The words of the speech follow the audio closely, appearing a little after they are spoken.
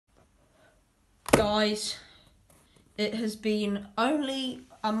Guys, it has been only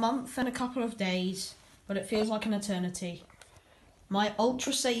a month and a couple of days, but it feels like an eternity. My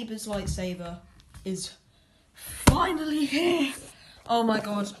Ultrasabers lightsaber is finally here. Oh my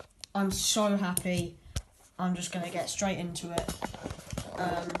god, I'm so happy. I'm just going to get straight into it.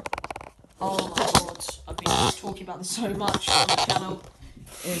 Oh my god, I've been talking about this so much on the channel,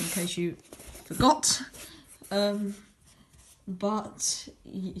 in case you forgot. But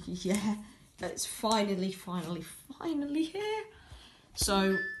yeah, it's finally here.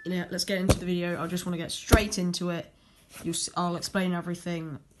 So yeah, let's get into the video. I just want to get straight into it. I'll explain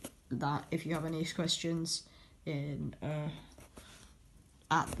everything that if you have any questions in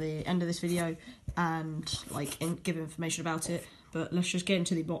at the end of this video, and give information about it. But let's just get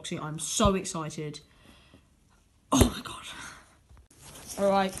into the unboxing. I'm so excited. Oh my god.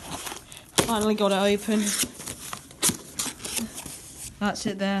 Alright, finally got it open. That's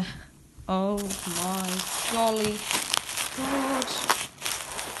it there. Oh my golly god.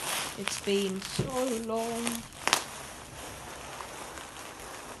 It's been so long.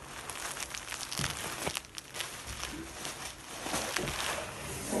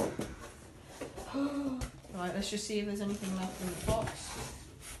 Right, let's just see if there's anything left in the box.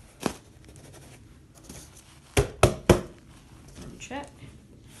 Let me check.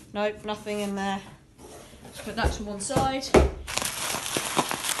 Nope, nothing in there. Let's put that to one side.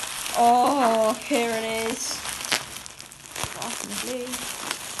 Oh, here it is. Definitely.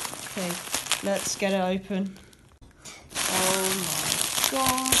 Okay, let's get it open. Oh my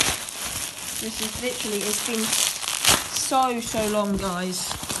god. This is literally, it's been so long,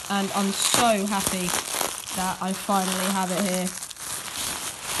 guys. And I'm so happy that I finally have it here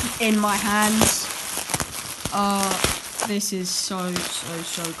in my hands. This is so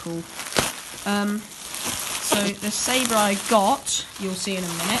cool. So the saber I got, you'll see in a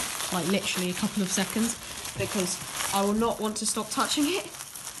minute, like literally a couple of seconds, because I will not want to stop touching it.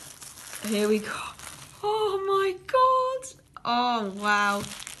 Here we go. Oh my god. Oh wow.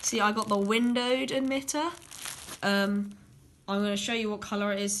 See, I got the windowed emitter. I'm going to show you what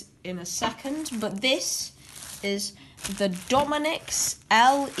colour it is in a second, but this is the Dominix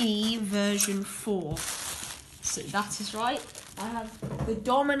LE version 4. So that is right. I have the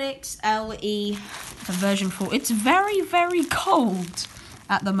Dominix LE version 4. It's very cold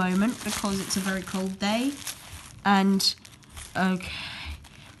at the moment because it's a very cold day. And, okay.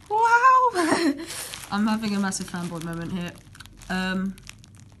 Wow! I'm having a massive fanboy moment here.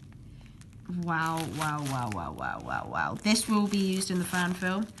 Wow. This will be used in the fan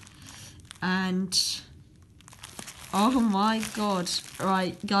film. And oh my god.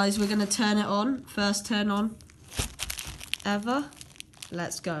 Right, guys, we're going to turn it on. First turn on ever.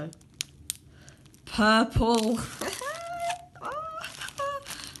 Let's go. Purple.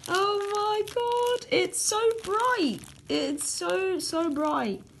 Oh my god. It's so bright. It's so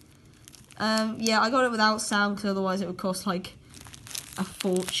bright. Yeah, I got it without sound because otherwise it would cost like a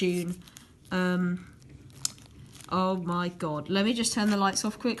fortune. Oh my god. Let me just turn the lights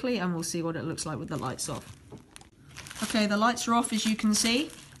off quickly and we'll see what it looks like with the lights off. Okay, the lights are off as you can see.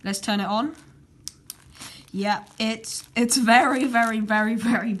 Let's turn it on. Yeah, it's very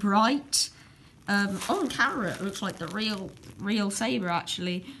bright. On camera it looks like the real saber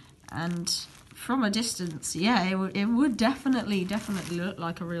actually, and from a distance, yeah, it would definitely look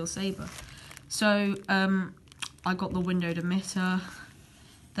like a real saber. So I got the windowed emitter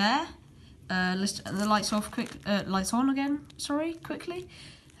there. Let's turn the lights off lights on again, sorry, quickly.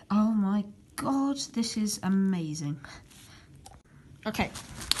 Oh my god, this is amazing. Okay,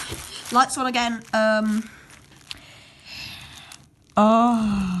 lights on again.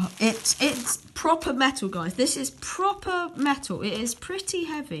 Oh, it's proper metal, guys. This is proper metal. It is pretty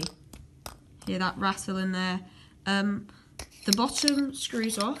heavy. Hear that rattle in there. The bottom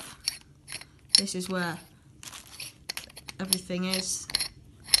screws off. This is where everything is.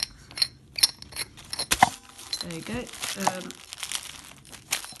 There you go.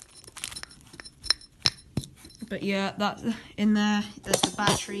 But yeah, that in there. There's the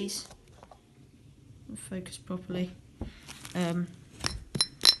batteries. Focus properly.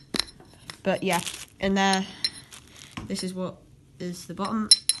 But yeah, in there. This is what is the bottom,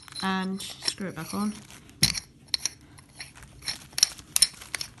 and screw it back on.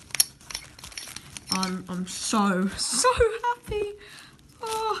 I'm so happy.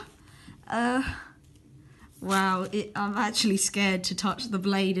 Oh. Wow, I'm actually scared to touch the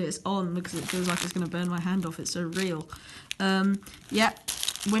blade it's on because it feels like it's going to burn my hand off. It's so real. Yeah,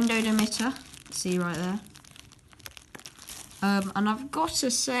 windowed emitter. See right there. And I've got to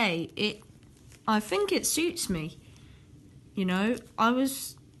say, I think it suits me. You know, I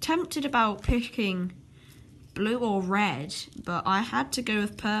was tempted about picking blue or red, but I had to go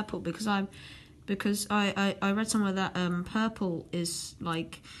with purple because I read somewhere that purple is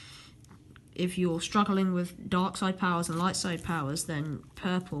like, if you're struggling with dark side powers and light side powers, then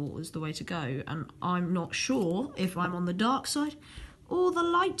purple is the way to go. And I'm not sure if I'm on the dark side or the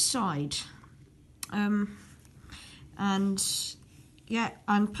light side. And yeah,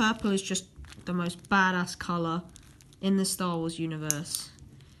 and purple is just the most badass colour in the Star Wars universe.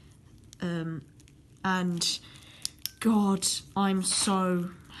 And God, I'm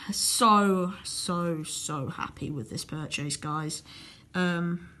so happy with this purchase, guys.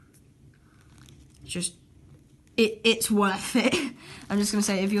 It's worth it. I'm just going to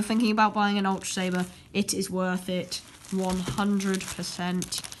say, if you're thinking about buying an Ultrasaber, it is worth it,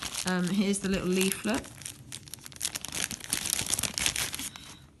 100%. Here's the little leaflet.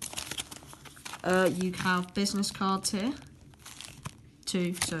 You have business cards here,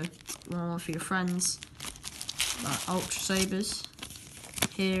 too, so one for your friends. Ultrasabers.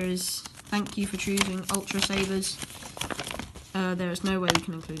 Here is, thank you for choosing Ultrasabers. There is no way we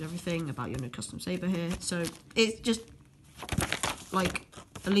can include everything about your new custom saber here, so it's just like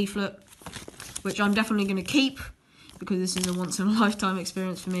a leaflet, which I'm definitely going to keep because this is a once in a lifetime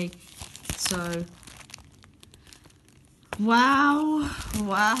experience for me. So wow,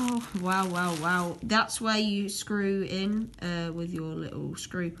 that's where you screw in with your little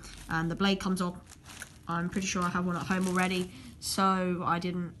screw, and the blade comes off. I'm pretty sure I have one at home already, so I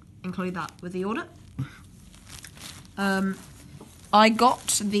didn't include that with the order. I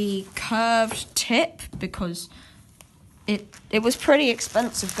got the curved tip because it was pretty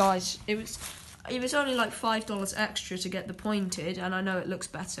expensive, guys. It was only like $5 extra to get the pointed, and I know it looks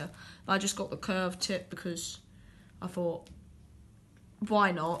better, but I just got the curved tip because I thought,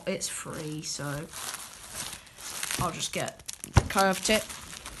 why not? It's free, so I'll just get the curved tip,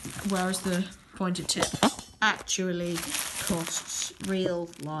 whereas the pointed tip actually costs real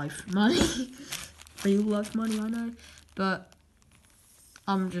life money. Real life money, I know, but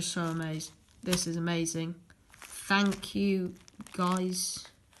I'm just so amazed. This is amazing. Thank you, guys,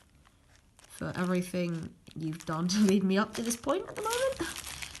 for everything you've done to lead me up to this point at the moment.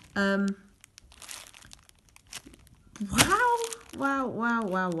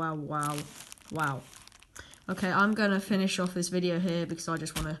 Wow. Okay, I'm gonna finish off this video here because I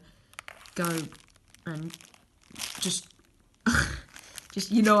just want to go and just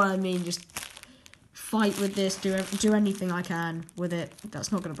you know what I mean, just fight with this, do anything I can with it.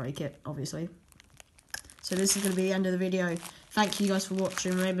 That's not going to break it, obviously. So this is going to be the end of the video. Thank you guys for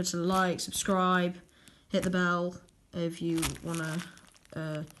watching. Remember to like, subscribe, hit the bell if you want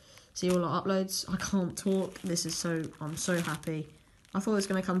to see all our uploads. I can't talk. I'm so happy. I thought it was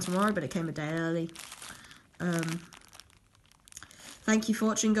going to come tomorrow, but it came a day early. Thank you for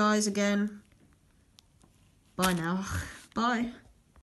watching, guys, again. Bye now. Bye.